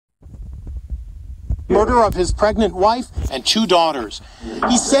murder of his pregnant wife and 2 daughters.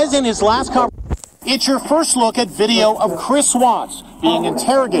 He says in his last conversation, it's your first look at video of Chris Watts being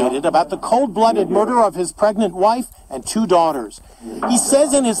interrogated about the cold-blooded murder of his pregnant wife and 2 daughters. He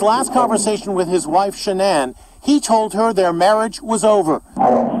says in his last conversation with his wife, Shannan, he told her their marriage was over.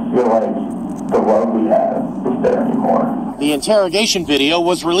 I don't feel like the love we have is there anymore. The interrogation video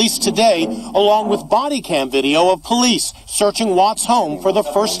was released today, along with body cam video of police searching Watts' home for the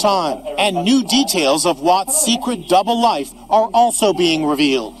first time. And new details of Watts' secret double life are also being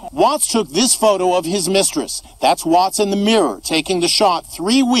revealed. Watts took this photo of his mistress. That's Watts in the mirror, taking the shot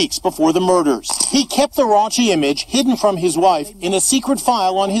 3 weeks before the murders. He kept the raunchy image hidden from his wife in a secret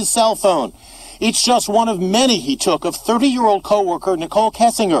file on his cell phone. It's just one of many he took of 30-year-old co-worker Nicole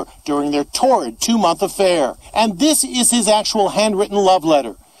Kessinger during their torrid 2-month affair. And this is his actual handwritten love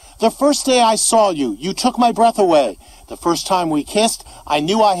letter. The first day I saw you, you took my breath away. The first time we kissed, I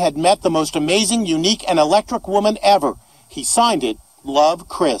knew I had met the most amazing, unique, and electric woman ever. He signed it, Love,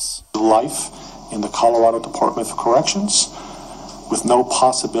 Chris. Life in the Colorado Department of Corrections with no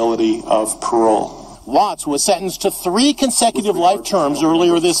possibility of parole. Watts was sentenced to 3 consecutive life terms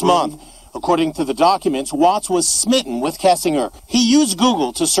earlier this month. According to the documents, Watts was smitten with Kessinger. He used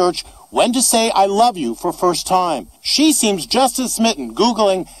Google to search when to say I love you for first time. She seems just as smitten.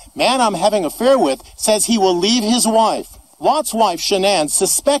 Googling, man I'm having an affair with, says he will leave his wife. Watts' wife, Shannan,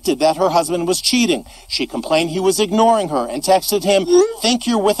 suspected that her husband was cheating. She complained he was ignoring her and texted him, think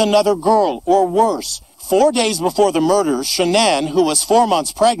you're with another girl, or worse. 4 days before the murders, Shannan, who was 4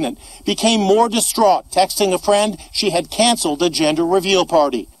 months pregnant, became more distraught, texting a friend she had canceled a gender reveal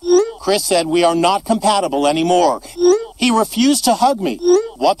party. Chris said, we are not compatible anymore. He refused to hug me.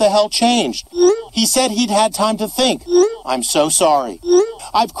 What the hell changed? He said he'd had time to think. I'm so sorry.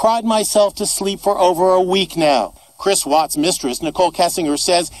 I've cried myself to sleep for over a week now. Chris Watts' mistress, Nicole Kessinger,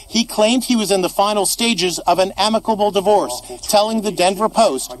 says he claimed he was in the final stages of an amicable divorce, telling the Denver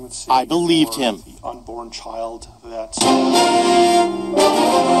Post, I believed him. The unborn child that...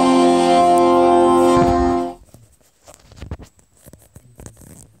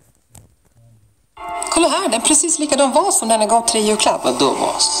 Kolla här, den är precis likadan vas som den jag gav till dig i julklapp. Vadå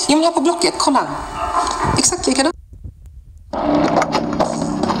vas? Jo men här på Blocket, kolla. Exakt likadan.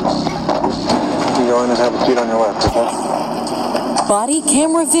 Go in and have a seat on your left, okay? Body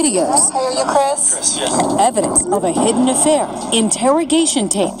camera videos. Hey, are you Chris? Evidence of a hidden affair. Interrogation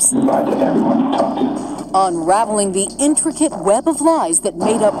tapes. Unraveling the intricate web of lies that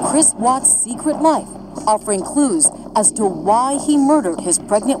made up Chris Watts' secret life, offering clues as to why he murdered his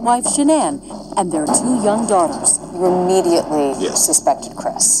pregnant wife Shannan and their 2 young daughters. You immediately suspected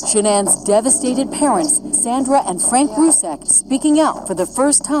Chris. Shannan's devastated parents, Sandra and Frank Rusek, speaking out for the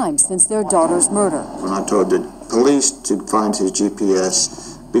first time since their daughter's murder. When I told the police to find his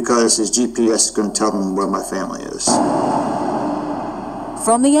GPS, because his GPS is going to tell them where my family is.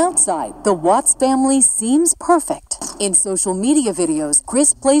 From the outside, the Watts family seems perfect. In social media videos,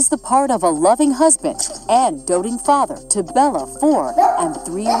 Chris plays the part of a loving husband and doting father to Bella, 4, and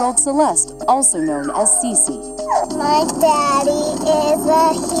 3-year-old Celeste, also known as Cece. My daddy is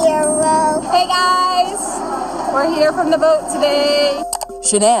a hero. Hey guys, we're here from the boat today.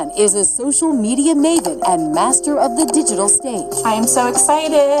 Shannan is a social media maven and master of the digital stage. I am so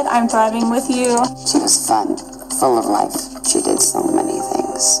excited. I'm thriving with you. She was fun, full of life. She did so many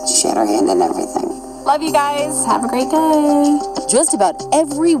things. She had her hand in everything. Love you guys. Have a great day. Just about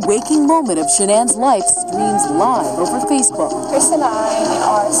every waking moment of Shannan's life streams live over Facebook. Chris and I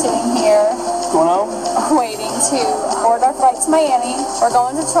are sitting here waiting to board our flight to Miami. We're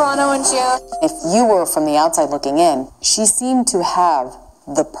going to Toronto in June. If you were from the outside looking in, she seemed to have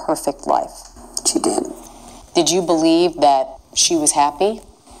the perfect life. She did. Did you believe that she was happy?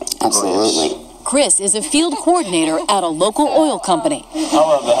 Absolutely. Chris is a field coordinator at a local oil company. I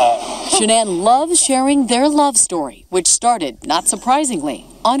love the hat. Shannan loves sharing their love story, which started, not surprisingly,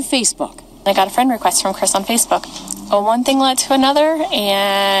 on Facebook. I got a friend request from Chris on Facebook. Well, one thing led to another,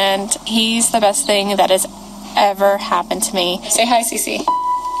 and he's the best thing that has ever happened to me. Say hi, Cece.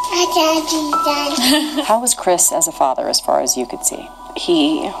 Hi, Daddy. How was Chris as a father, as far as you could see?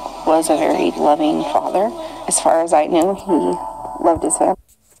 He was a very loving father. As far as I knew, he loved his family.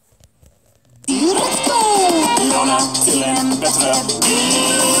 till en bättre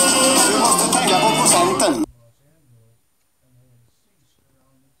Du måste tänka på procenten.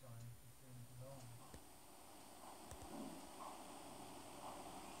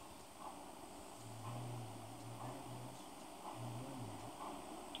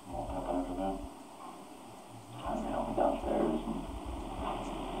 Downstairs.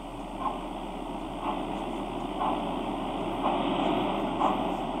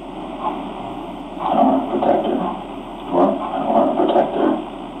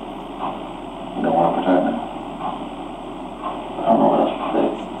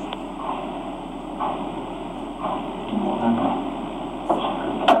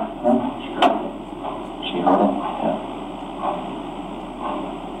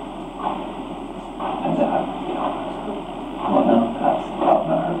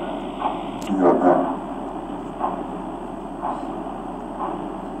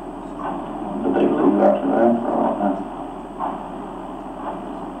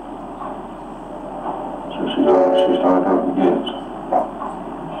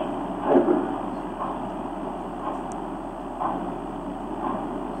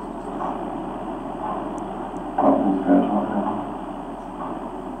 Just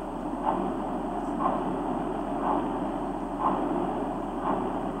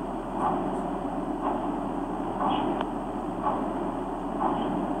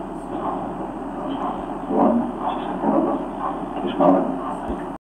moment.